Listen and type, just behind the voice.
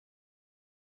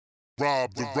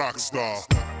Rob the Rockstar.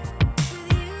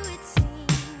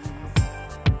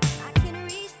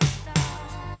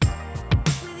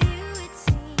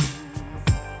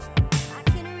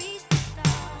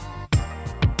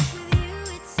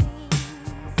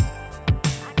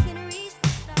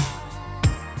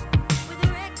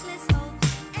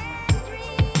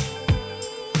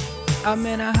 I'm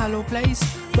in a hollow place,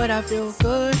 but I feel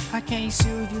good. I can't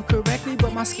soothe you correctly,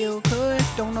 but my skill could.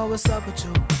 Don't know what's up with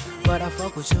you, but I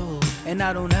fuck with you. And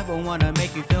I don't ever wanna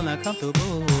make you feel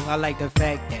uncomfortable. I like the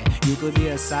fact that you could be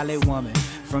a solid woman.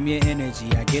 From your energy,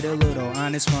 I get a little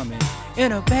honest from it.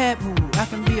 In a bad mood, I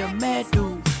can be a mad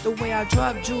dude. The way I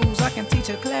drop jewels, I can teach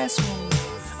a classroom.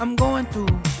 I'm going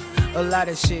through a lot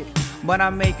of shit, but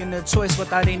I'm making a choice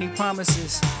without any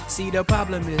promises. See, the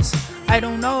problem is, I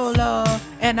don't know love,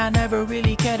 and I never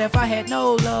really cared if I had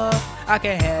no love. I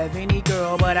can have any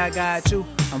girl, but I got you.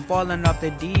 I'm falling off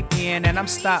the deep end, and I'm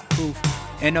stop proof.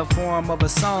 In the form of a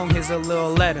song, here's a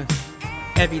little letter.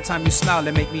 Every time you smile,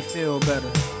 it make me feel better.